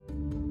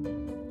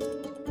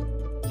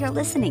You're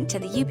listening to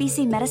the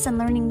UBC Medicine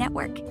Learning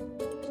Network.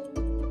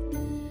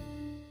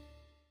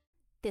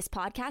 This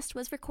podcast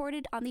was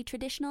recorded on the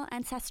traditional,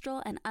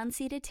 ancestral, and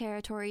unceded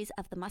territories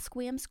of the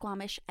Musqueam,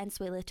 Squamish, and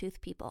Tsleil-Waututh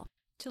people.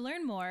 To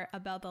learn more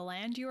about the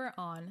land you are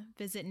on,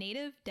 visit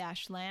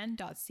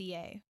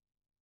native-land.ca.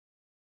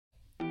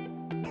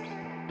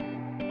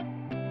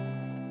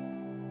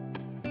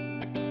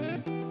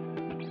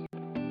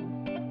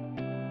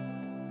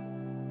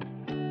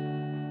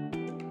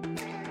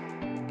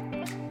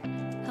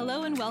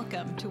 Hello and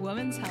welcome to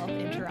Women's Health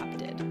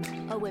Interrupted,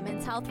 a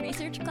Women's Health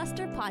Research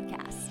Cluster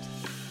podcast.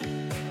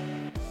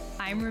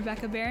 I'm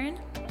Rebecca Barron.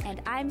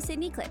 And I'm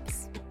Sydney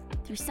Clips.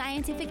 Through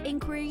scientific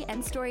inquiry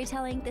and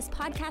storytelling, this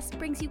podcast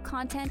brings you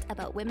content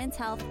about women's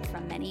health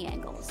from many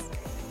angles.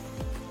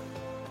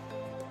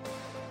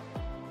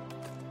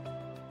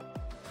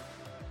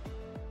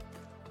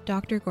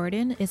 Dr.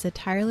 Gordon is a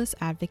tireless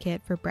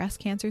advocate for breast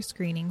cancer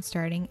screening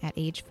starting at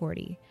age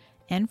 40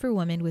 and for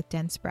women with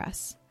dense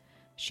breasts.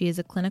 She is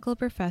a clinical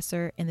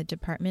professor in the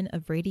Department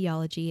of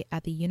Radiology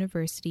at the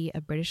University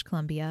of British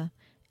Columbia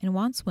and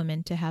wants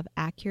women to have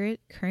accurate,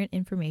 current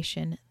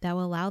information that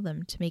will allow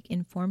them to make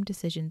informed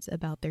decisions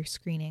about their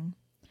screening.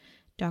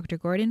 Dr.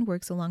 Gordon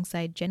works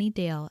alongside Jenny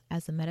Dale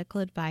as a medical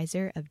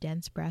advisor of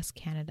Dense Breast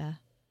Canada.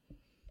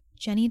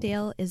 Jenny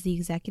Dale is the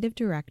executive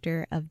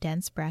director of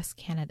Dense Breast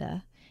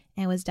Canada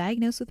and was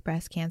diagnosed with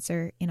breast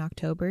cancer in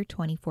October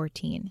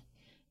 2014.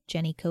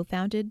 Jenny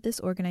co-founded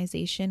this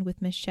organization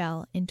with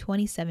Michelle in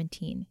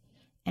 2017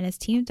 and has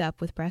teamed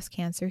up with breast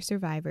cancer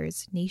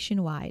survivors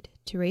nationwide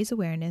to raise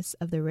awareness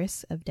of the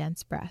risks of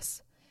dense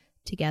breasts.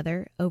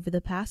 Together, over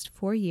the past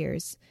 4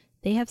 years,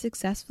 they have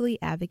successfully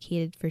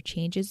advocated for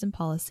changes in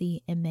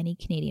policy in many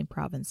Canadian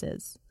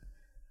provinces.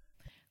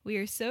 We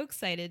are so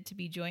excited to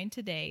be joined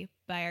today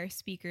by our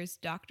speakers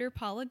Dr.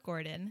 Paula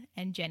Gordon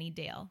and Jenny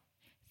Dale.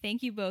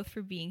 Thank you both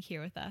for being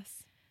here with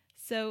us.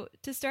 So,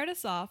 to start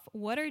us off,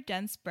 what are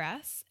dense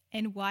breasts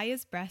and why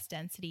is breast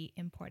density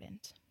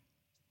important?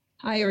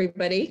 Hi,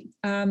 everybody.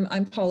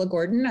 I'm Paula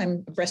Gordon.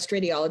 I'm a breast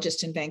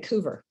radiologist in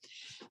Vancouver.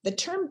 The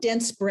term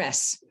dense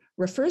breasts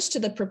refers to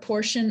the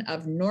proportion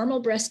of normal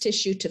breast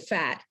tissue to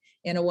fat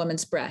in a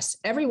woman's breast.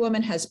 Every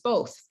woman has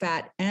both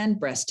fat and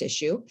breast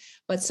tissue,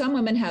 but some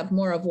women have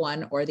more of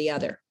one or the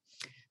other.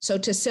 So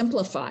to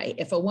simplify,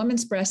 if a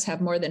woman's breasts have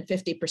more than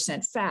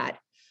 50% fat,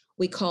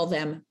 we call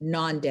them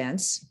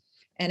non-dense.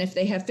 And if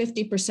they have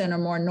 50% or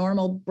more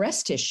normal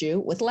breast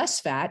tissue with less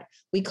fat,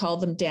 we call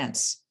them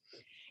dense.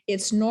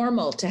 It's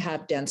normal to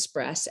have dense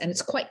breasts, and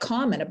it's quite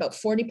common. About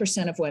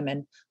 40% of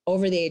women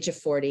over the age of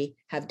 40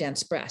 have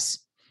dense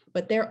breasts.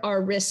 But there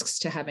are risks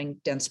to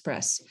having dense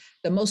breasts.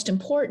 The most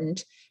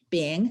important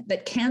being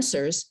that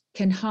cancers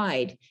can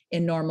hide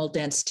in normal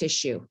dense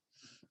tissue.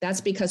 That's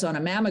because on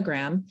a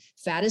mammogram,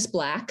 fat is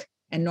black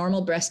and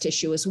normal breast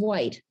tissue is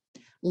white.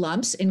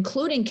 Lumps,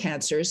 including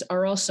cancers,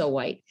 are also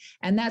white,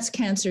 and that's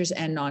cancers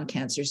and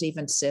non-cancers,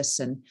 even cysts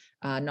and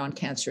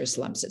non-cancerous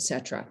lumps,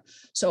 etc.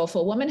 So if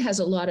a woman has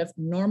a lot of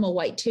normal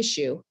white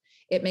tissue,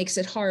 it makes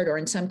it hard, or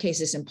in some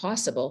cases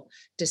impossible,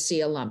 to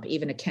see a lump,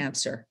 even a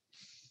cancer.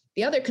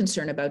 The other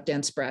concern about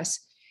dense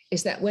breasts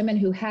is that women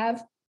who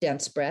have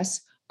dense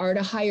breasts are at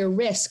a higher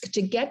risk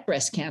to get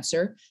breast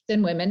cancer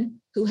than women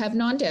who have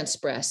non-dense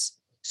breasts.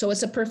 So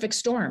it's a perfect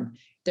storm.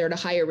 They're at a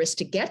higher risk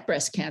to get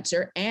breast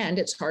cancer, and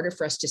it's harder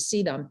for us to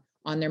see them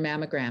on their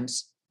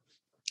mammograms.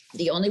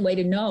 The only way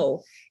to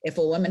know if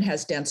a woman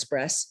has dense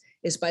breasts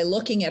is by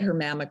looking at her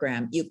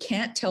mammogram. You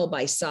can't tell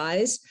by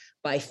size,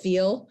 by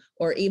feel,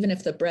 or even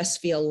if the breasts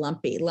feel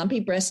lumpy. Lumpy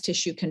breast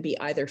tissue can be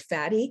either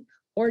fatty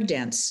or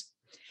dense.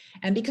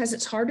 And because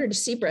it's harder to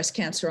see breast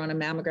cancer on a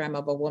mammogram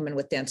of a woman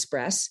with dense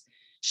breasts,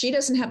 she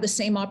doesn't have the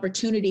same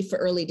opportunity for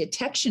early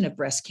detection of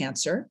breast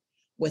cancer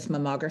with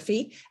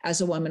mammography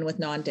as a woman with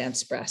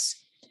non-dense breasts.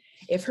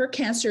 If her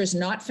cancer is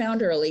not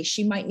found early,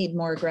 she might need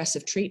more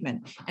aggressive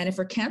treatment. And if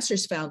her cancer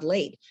is found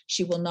late,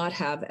 she will not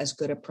have as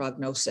good a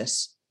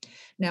prognosis.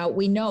 Now,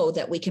 we know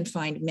that we can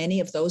find many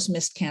of those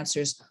missed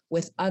cancers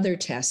with other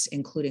tests,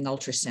 including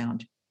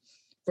ultrasound.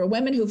 For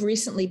women who've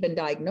recently been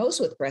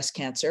diagnosed with breast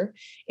cancer,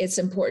 it's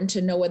important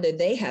to know whether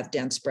they have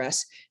dense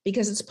breasts,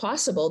 because it's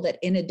possible that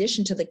in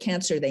addition to the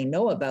cancer they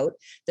know about,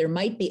 there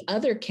might be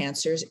other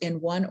cancers in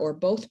one or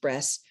both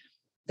breasts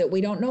that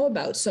we don't know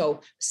about. So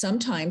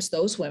sometimes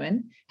those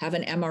women have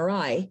an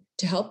MRI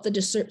to help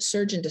the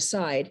surgeon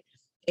decide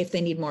if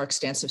they need more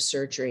extensive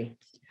surgery.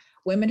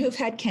 Women who've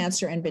had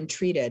cancer and been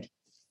treated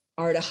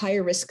are at a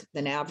higher risk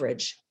than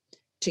average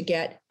to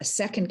get a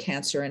second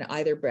cancer in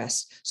either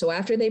breast. So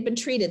after they've been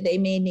treated, they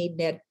may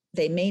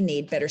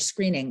need better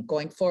screening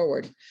going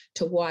forward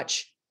to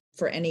watch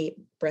for any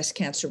breast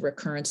cancer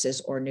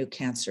recurrences or new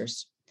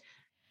cancers.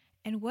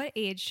 And what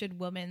age should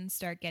women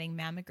start getting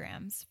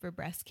mammograms for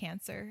breast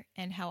cancer,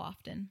 and how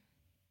often?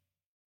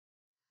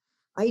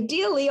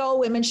 Ideally,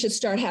 all women should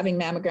start having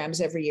mammograms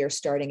every year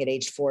starting at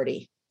age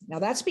 40. Now,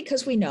 that's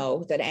because we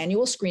know that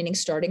annual screening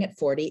starting at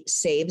 40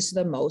 saves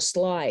the most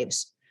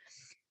lives.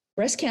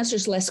 Breast cancer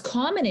is less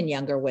common in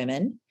younger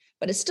women,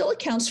 but it still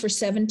accounts for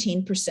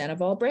 17%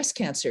 of all breast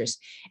cancers.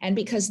 And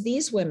because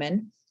these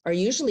women are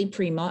usually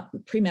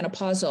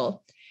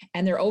premenopausal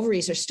and their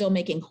ovaries are still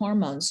making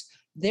hormones,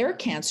 their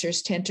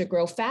cancers tend to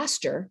grow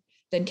faster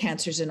than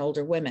cancers in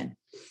older women.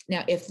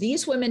 Now, if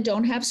these women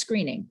don't have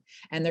screening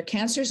and their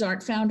cancers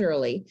aren't found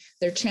early,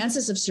 their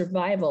chances of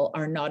survival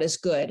are not as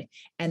good,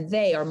 and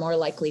they are more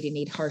likely to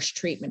need harsh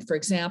treatment. For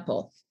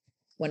example,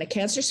 when a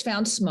cancer is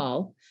found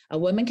small, a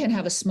woman can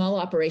have a small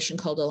operation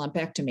called a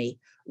lumpectomy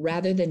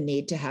rather than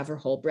need to have her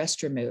whole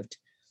breast removed.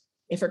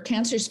 If her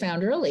cancer is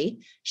found early,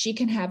 she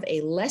can have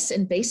a less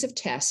invasive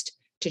test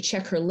to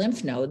check her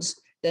lymph nodes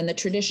than the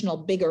traditional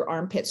bigger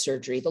armpit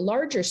surgery. The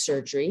larger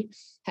surgery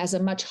has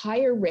a much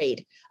higher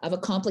rate of a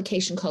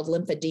complication called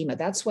lymphedema.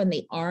 That's when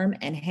the arm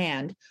and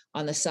hand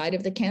on the side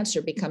of the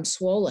cancer become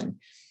swollen.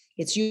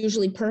 It's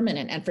usually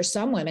permanent. And for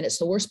some women, it's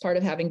the worst part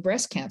of having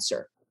breast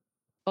cancer.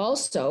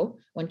 Also,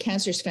 when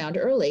cancer is found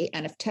early,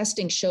 and if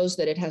testing shows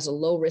that it has a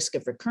low risk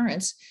of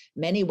recurrence,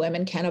 many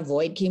women can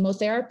avoid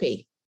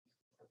chemotherapy.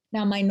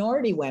 Now,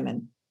 minority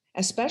women,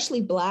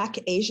 especially Black,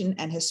 Asian,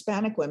 and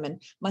Hispanic women,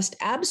 must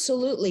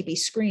absolutely be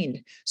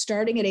screened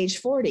starting at age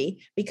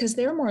 40 because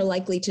they're more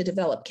likely to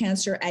develop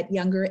cancer at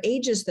younger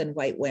ages than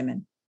white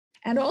women.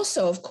 And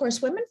also, of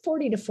course, women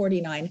 40 to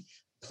 49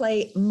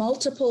 play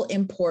multiple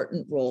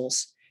important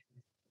roles.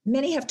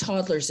 Many have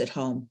toddlers at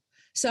home.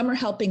 Some are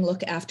helping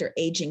look after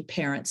aging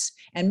parents,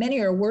 and many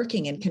are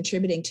working and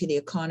contributing to the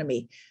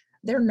economy.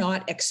 They're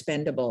not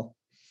expendable.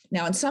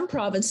 Now, in some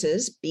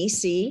provinces,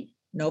 BC,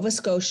 Nova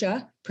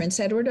Scotia, Prince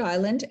Edward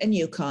Island, and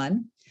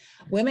Yukon,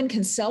 women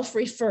can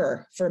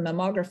self-refer for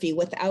mammography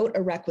without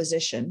a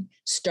requisition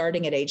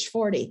starting at age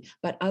 40,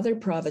 but other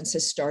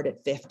provinces start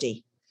at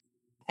 50.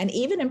 And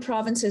even in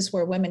provinces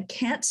where women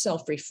can't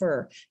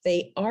self-refer,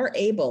 they are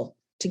able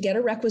to get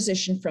a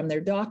requisition from their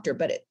doctor,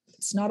 but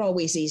it's not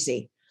always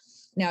easy.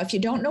 Now, if you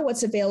don't know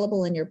what's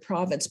available in your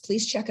province,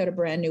 please check out a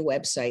brand new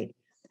website,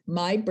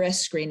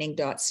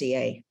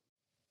 mybreastscreening.ca.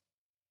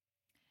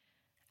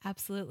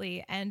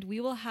 Absolutely. And we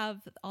will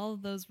have all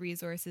of those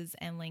resources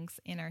and links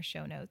in our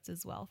show notes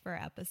as well for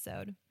our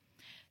episode.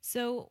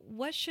 So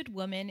what should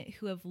women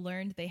who have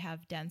learned they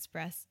have dense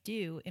breasts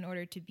do in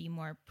order to be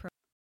more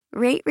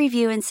Rate,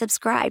 review, and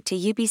subscribe to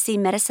UBC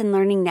Medicine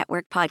Learning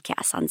Network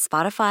podcasts on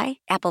Spotify,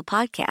 Apple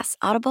Podcasts,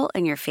 Audible,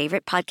 and your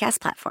favorite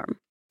podcast platform.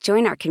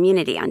 Join our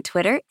community on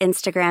Twitter,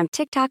 Instagram,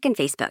 TikTok, and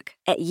Facebook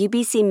at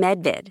UBC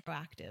MedVid.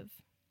 proactive?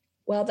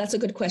 Well, that's a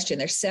good question.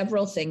 There's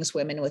several things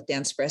women with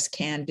dense breasts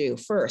can do.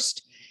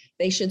 First,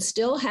 they should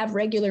still have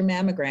regular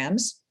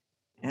mammograms.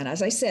 And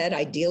as I said,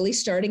 ideally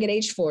starting at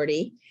age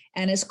 40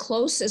 and as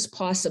close as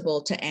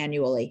possible to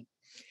annually.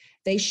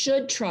 They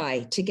should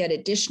try to get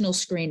additional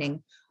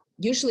screening,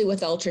 usually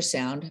with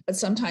ultrasound, but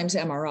sometimes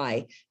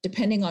MRI,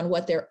 depending on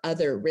what their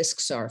other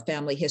risks are,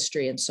 family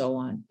history, and so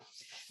on.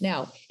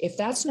 Now, if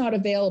that's not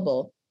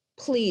available,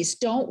 please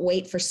don't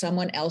wait for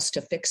someone else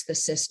to fix the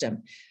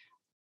system.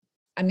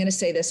 I'm going to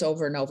say this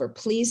over and over.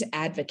 Please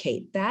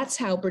advocate. That's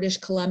how British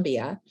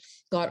Columbia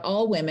got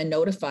all women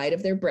notified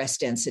of their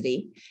breast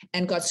density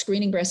and got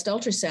screening breast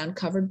ultrasound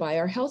covered by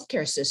our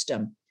healthcare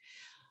system.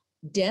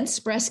 Dense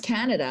Breast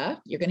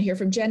Canada, you're going to hear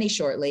from Jenny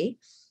shortly,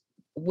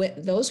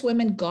 those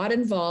women got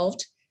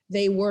involved.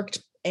 They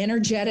worked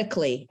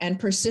energetically and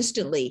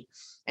persistently,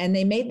 and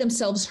they made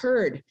themselves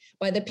heard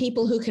by the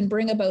people who can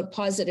bring about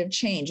positive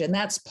change, and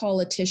that's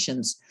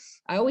politicians.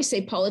 I always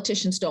say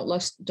politicians don't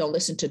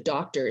listen to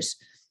doctors,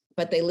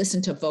 but they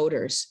listen to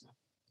voters.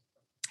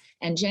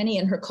 And Jenny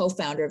and her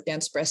co-founder of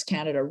Dense Breast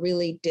Canada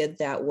really did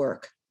that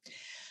work.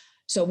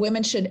 So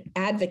women should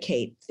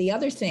advocate. The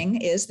other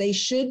thing is they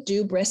should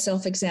do breast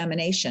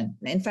self-examination.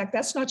 In fact,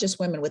 that's not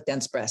just women with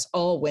dense breasts.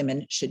 All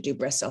women should do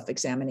breast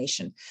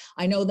self-examination.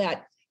 I know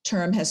that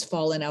term has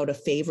fallen out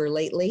of favor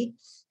lately,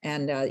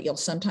 and you'll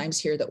sometimes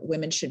hear that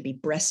women should be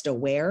breast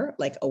aware,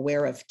 like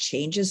aware of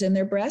changes in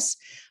their breasts.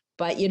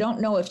 But you don't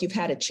know if you've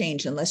had a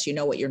change unless you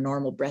know what your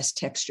normal breast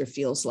texture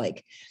feels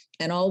like.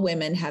 And all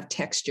women have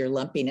texture,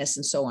 lumpiness,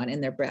 and so on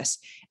in their breasts,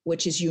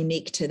 which is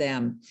unique to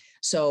them.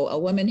 So a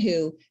woman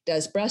who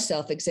does breast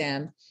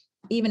self-exam,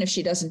 even if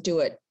she doesn't do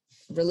it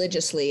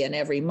religiously and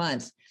every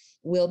month,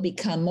 will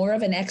become more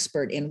of an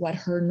expert in what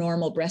her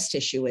normal breast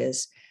tissue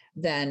is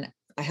than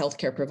a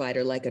healthcare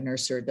provider like a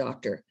nurse or a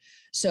doctor.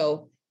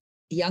 So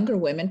younger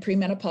women,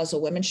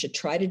 premenopausal women, should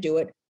try to do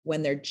it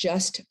when they're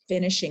just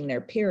finishing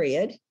their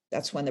period.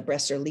 That's when the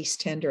breasts are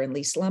least tender and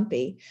least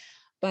lumpy.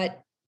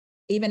 But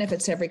even if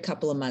it's every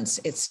couple of months,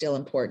 it's still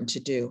important to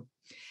do.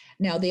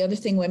 Now, the other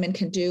thing women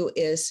can do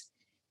is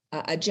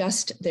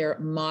adjust their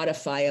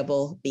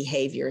modifiable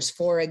behaviors.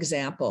 For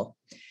example,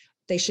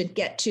 they should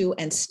get to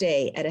and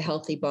stay at a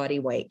healthy body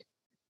weight.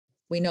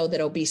 We know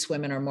that obese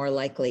women are more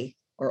likely,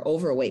 or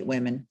overweight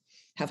women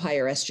have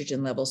higher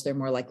estrogen levels. They're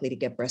more likely to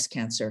get breast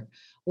cancer.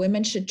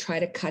 Women should try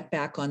to cut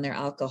back on their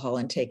alcohol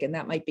intake, and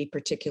that might be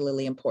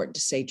particularly important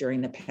to say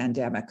during the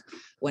pandemic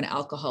when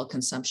alcohol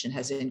consumption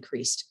has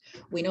increased.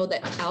 We know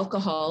that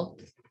alcohol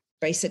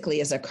basically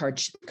is a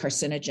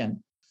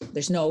carcinogen.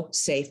 There's no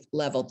safe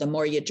level. The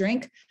more you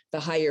drink, the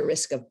higher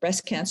risk of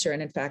breast cancer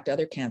and, in fact,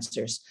 other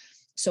cancers.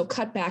 So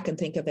cut back and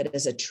think of it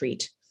as a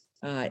treat.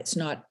 It's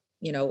not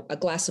a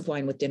glass of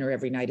wine with dinner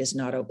every night is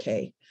not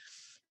okay.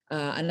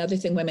 Another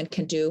thing women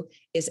can do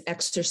is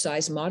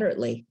exercise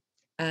moderately.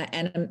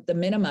 And the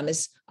minimum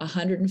is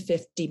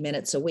 150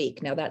 minutes a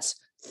week. Now that's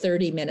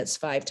 30 minutes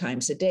 5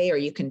 times a day, or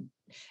you can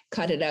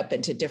cut it up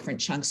into different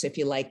chunks if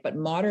you like, but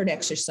moderate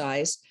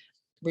exercise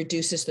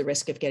reduces the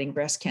risk of getting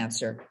breast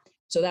cancer.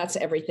 So that's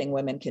everything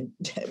women can,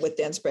 with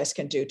dense breast,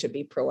 can do to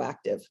be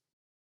proactive.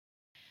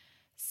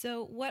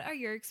 So what are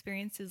your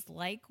experiences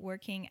like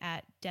working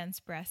at Dense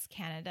Breast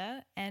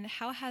Canada, and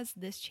how has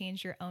this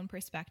changed your own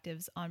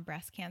perspectives on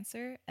breast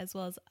cancer as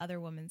well as other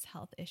women's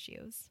health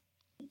issues?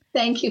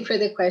 Thank you for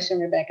the question,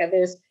 Rebecca.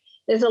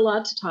 There's a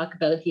lot to talk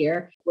about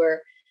here.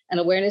 We're an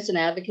awareness and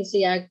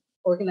advocacy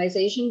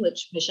organization,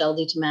 which Michelle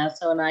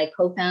DiTomaso and I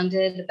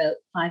co-founded about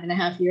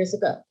 5.5 years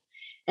ago.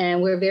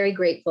 And we're very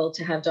grateful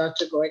to have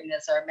Dr. Gordon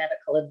as our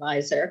medical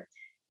advisor.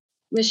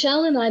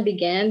 Michelle and I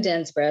began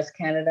Dense Breast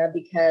Canada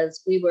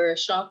because we were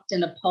shocked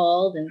and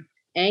appalled and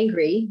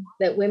angry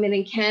that women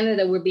in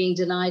Canada were being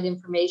denied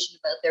information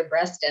about their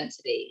breast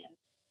density and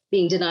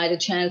being denied a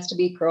chance to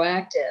be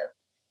proactive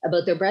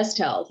about their breast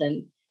health,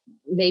 and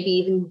maybe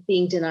even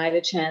being denied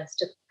a chance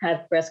to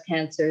have breast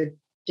cancer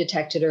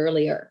detected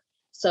earlier.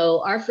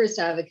 So our first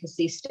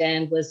advocacy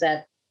stand was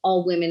that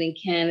all women in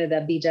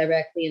Canada be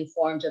directly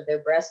informed of their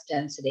breast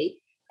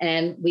density.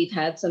 And we've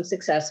had some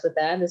success with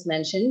that. As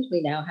mentioned,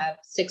 we now have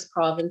 6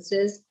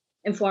 provinces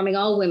informing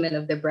all women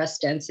of their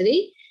breast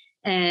density.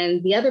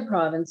 And the other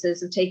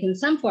provinces have taken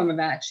some form of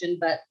action,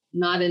 but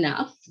not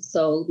enough.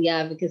 So the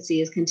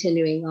advocacy is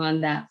continuing on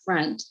that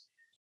front.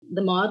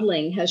 The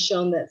modeling has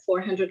shown that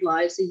 400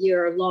 lives a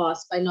year are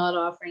lost by not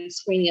offering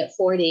screening at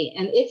 40.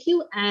 And if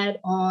you add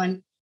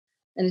on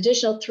an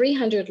additional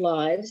 300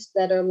 lives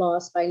that are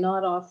lost by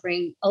not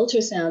offering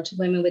ultrasound to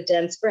women with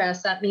dense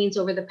breasts, that means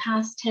over the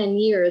past 10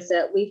 years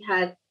that we've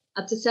had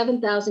up to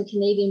 7,000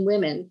 Canadian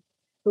women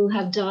who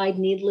have died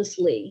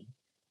needlessly.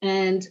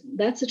 And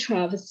that's a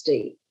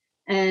travesty.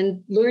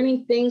 And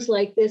learning things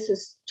like this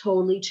has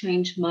totally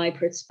changed my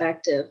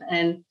perspective.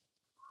 And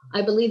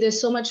I believe there's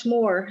so much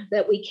more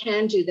that we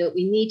can do, that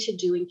we need to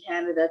do in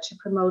Canada to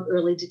promote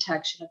early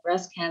detection of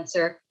breast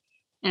cancer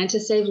and to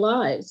save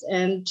lives.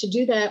 And to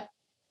do that,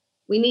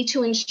 we need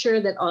to ensure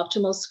that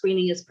optimal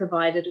screening is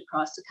provided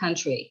across the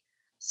country.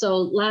 So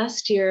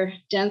last year,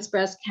 Dense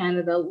Breast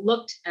Canada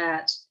looked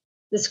at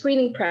the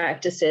screening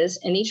practices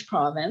in each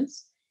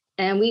province,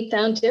 and we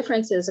found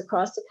differences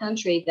across the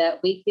country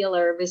that we feel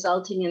are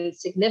resulting in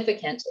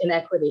significant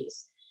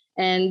inequities.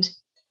 And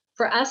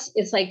for us,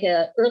 it's like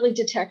an early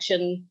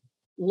detection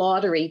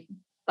lottery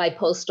by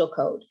postal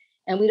code.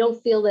 And we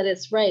don't feel that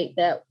it's right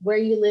that where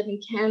you live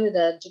in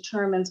Canada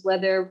determines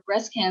whether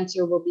breast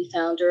cancer will be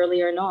found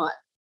early or not.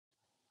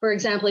 For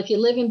example, if you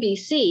live in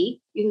BC,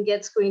 you can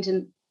get screened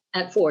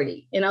at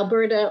 40. In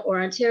Alberta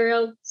or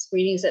Ontario,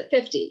 screening is at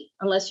 50,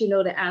 unless you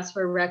know to ask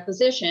for a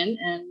requisition,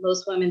 and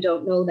most women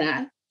don't know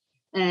that.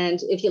 And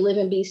if you live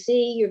in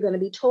BC, you're going to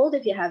be told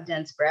if you have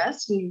dense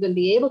breasts, and you're going to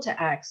be able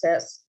to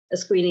access a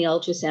screening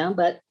ultrasound.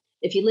 But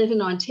if you live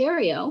in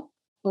Ontario,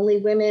 only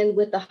women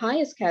with the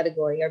highest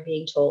category are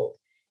being told.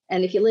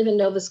 And if you live in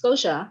Nova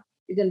Scotia,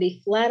 you're going to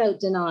be flat out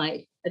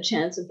denied a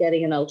chance of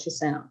getting an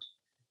ultrasound.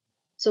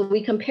 So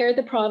we compared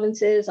the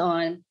provinces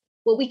on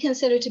what we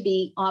consider to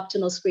be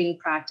optimal screening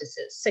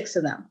practices, 6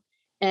 of them.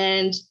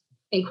 And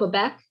in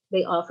Quebec,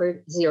 they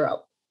offered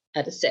 0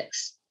 out of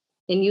 6.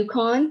 In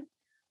Yukon,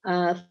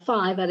 5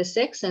 out of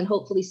 6, and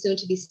hopefully soon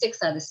to be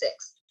 6 out of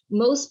 6.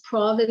 Most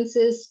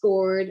provinces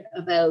scored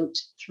about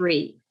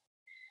 3.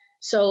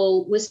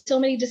 So with so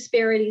many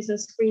disparities in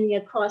screening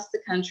across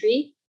the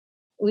country,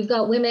 we've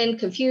got women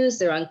confused,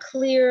 they're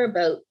unclear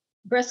about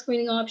breast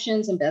screening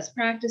options and best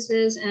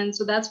practices. And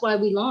so that's why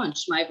we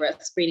launched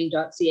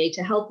mybreastscreening.ca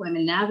to help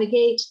women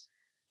navigate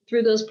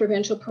through those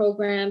provincial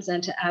programs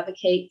and to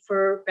advocate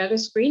for better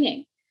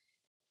screening.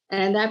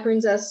 And that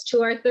brings us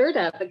to our third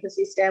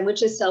advocacy stand,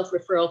 which is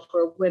self-referral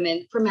for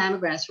women, for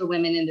mammograms for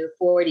women in their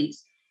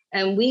 40s.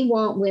 And we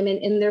want women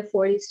in their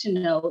 40s to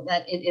know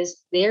that it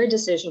is their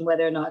decision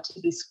whether or not to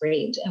be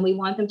screened. And we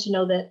want them to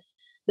know that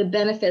the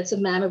benefits of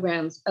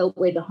mammograms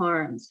outweigh the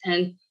harms.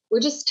 And we're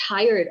just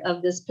tired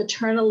of this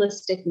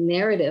paternalistic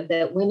narrative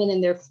that women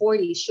in their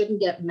 40s shouldn't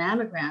get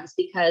mammograms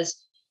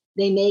because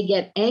they may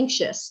get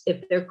anxious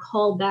if they're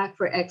called back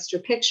for extra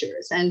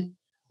pictures. And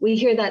we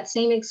hear that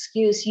same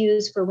excuse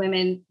used for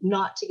women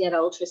not to get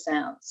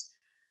ultrasounds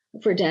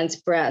for dense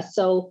breasts.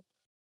 So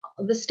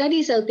the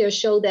studies out there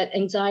show that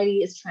anxiety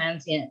is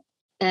transient.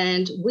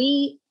 And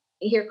we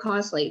hear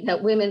constantly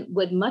that women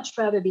would much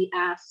rather be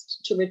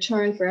asked to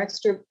return for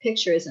extra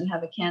pictures and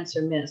have a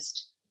cancer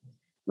missed.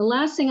 The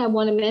last thing I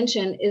want to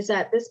mention is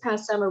that this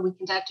past summer, we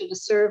conducted a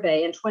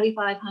survey and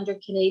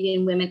 2,500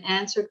 Canadian women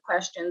answered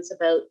questions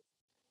about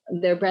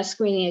their breast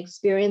screening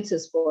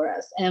experiences for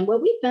us. And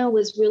what we found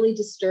was really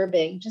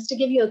disturbing. Just to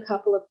give you a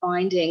couple of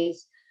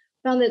findings,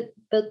 found that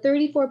about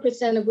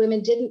 34% of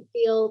women didn't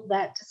feel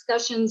that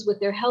discussions with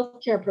their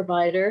healthcare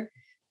provider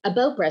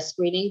about breast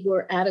screening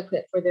were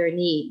adequate for their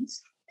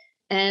needs.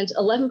 And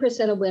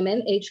 11% of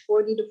women aged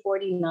 40 to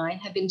 49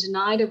 have been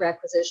denied a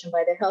requisition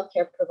by their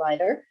healthcare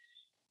provider.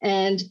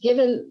 And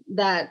given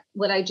that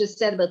what I just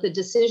said about the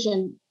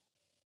decision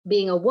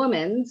being a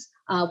woman's,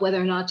 whether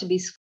or not to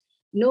be,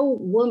 no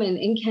woman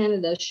in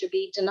Canada should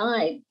be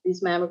denied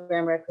these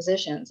mammogram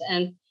requisitions.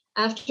 And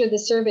after the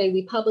survey,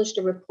 we published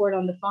a report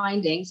on the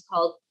findings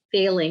called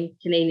Failing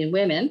Canadian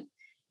Women.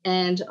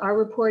 And our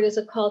report is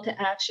a call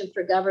to action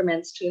for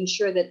governments to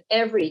ensure that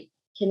every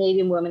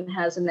Canadian woman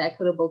has an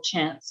equitable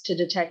chance to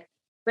detect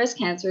breast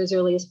cancer as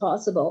early as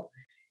possible.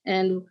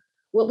 And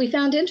what we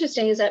found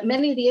interesting is that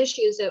many of the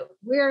issues that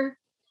we're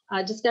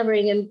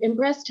discovering in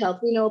breast health,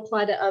 we know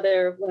apply to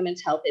other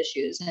women's health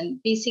issues. And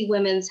BC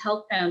Women's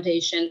Health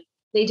Foundation,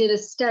 they did a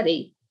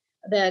study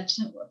that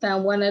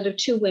found 1 out of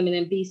 2 women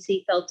in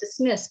BC felt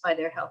dismissed by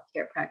their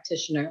healthcare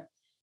practitioner.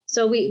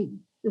 So we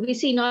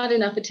see not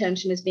enough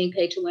attention is being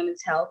paid to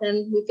women's health,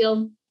 and we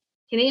feel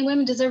Canadian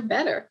women deserve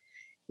better.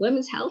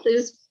 Women's health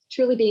is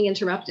truly being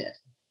interrupted.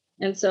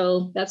 And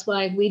so that's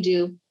why we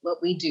do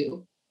what we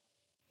do.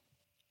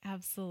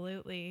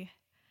 Absolutely.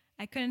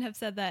 I couldn't have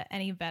said that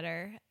any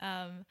better.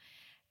 And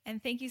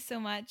thank you so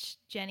much,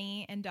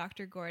 Jenny and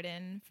Dr.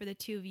 Gordon, for the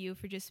two of you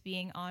for just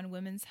being on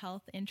Women's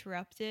Health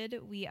Interrupted.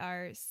 We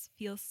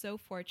feel so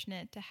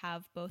fortunate to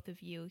have both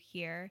of you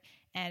here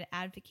and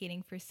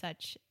advocating for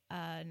such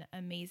an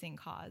amazing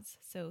cause.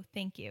 So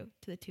thank you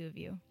to the two of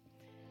you.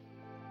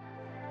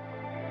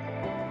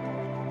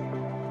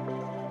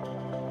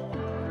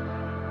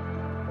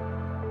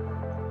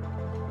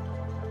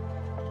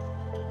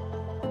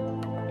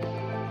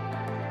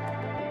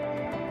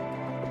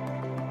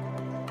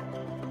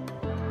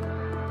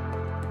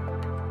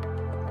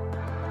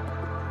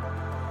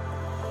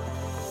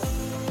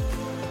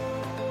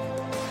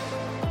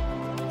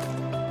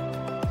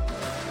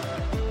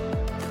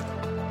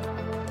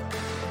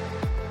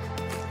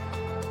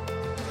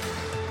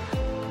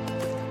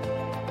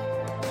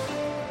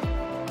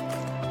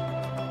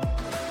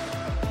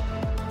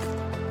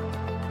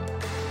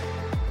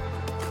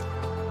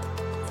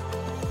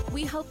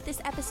 We hope this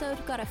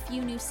episode got a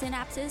few new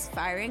synapses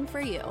firing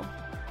for you.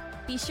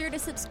 Be sure to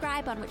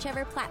subscribe on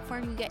whichever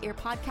platform you get your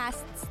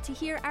podcasts to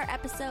hear our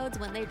episodes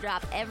when they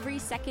drop every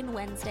second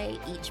Wednesday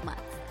each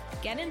month.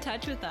 Get in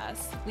touch with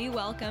us. We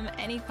welcome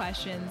any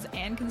questions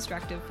and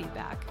constructive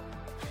feedback.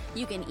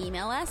 You can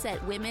email us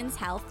at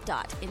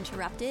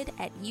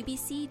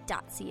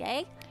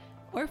womenshealth.interrupted@ubc.ca,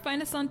 or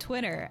find us on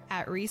Twitter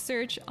at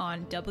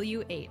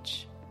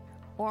researchonwh,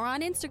 or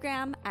on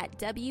Instagram at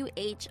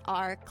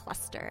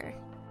WHRCluster.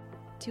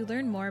 To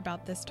learn more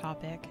about this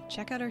topic,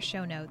 check out our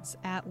show notes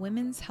at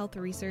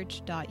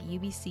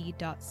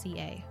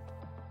womenshealthresearch.ubc.ca.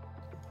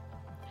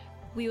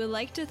 We would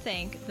like to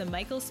thank the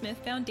Michael Smith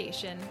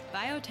Foundation,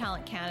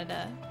 BioTalent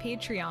Canada,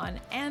 Patreon,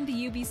 and the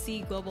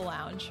UBC Global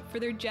Lounge for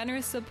their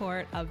generous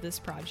support of this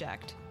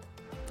project.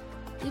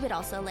 We would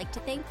also like to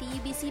thank the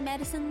UBC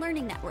Medicine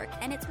Learning Network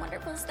and its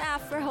wonderful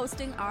staff for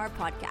hosting our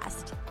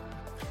podcast.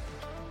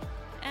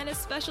 And a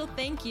special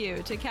thank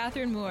you to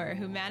Catherine Moore,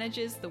 who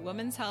manages the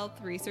Women's Health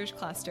Research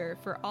Cluster,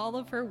 for all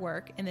of her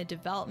work in the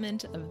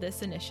development of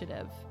this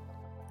initiative.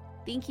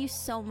 Thank you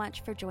so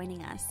much for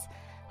joining us.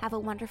 Have a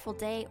wonderful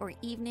day or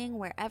evening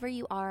wherever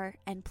you are,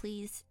 and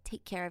please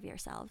take care of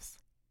yourselves.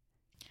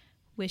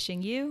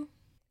 Wishing you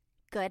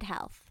good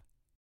health.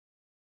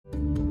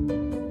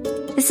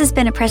 This has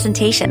been a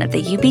presentation of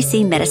the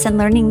UBC Medicine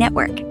Learning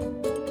Network.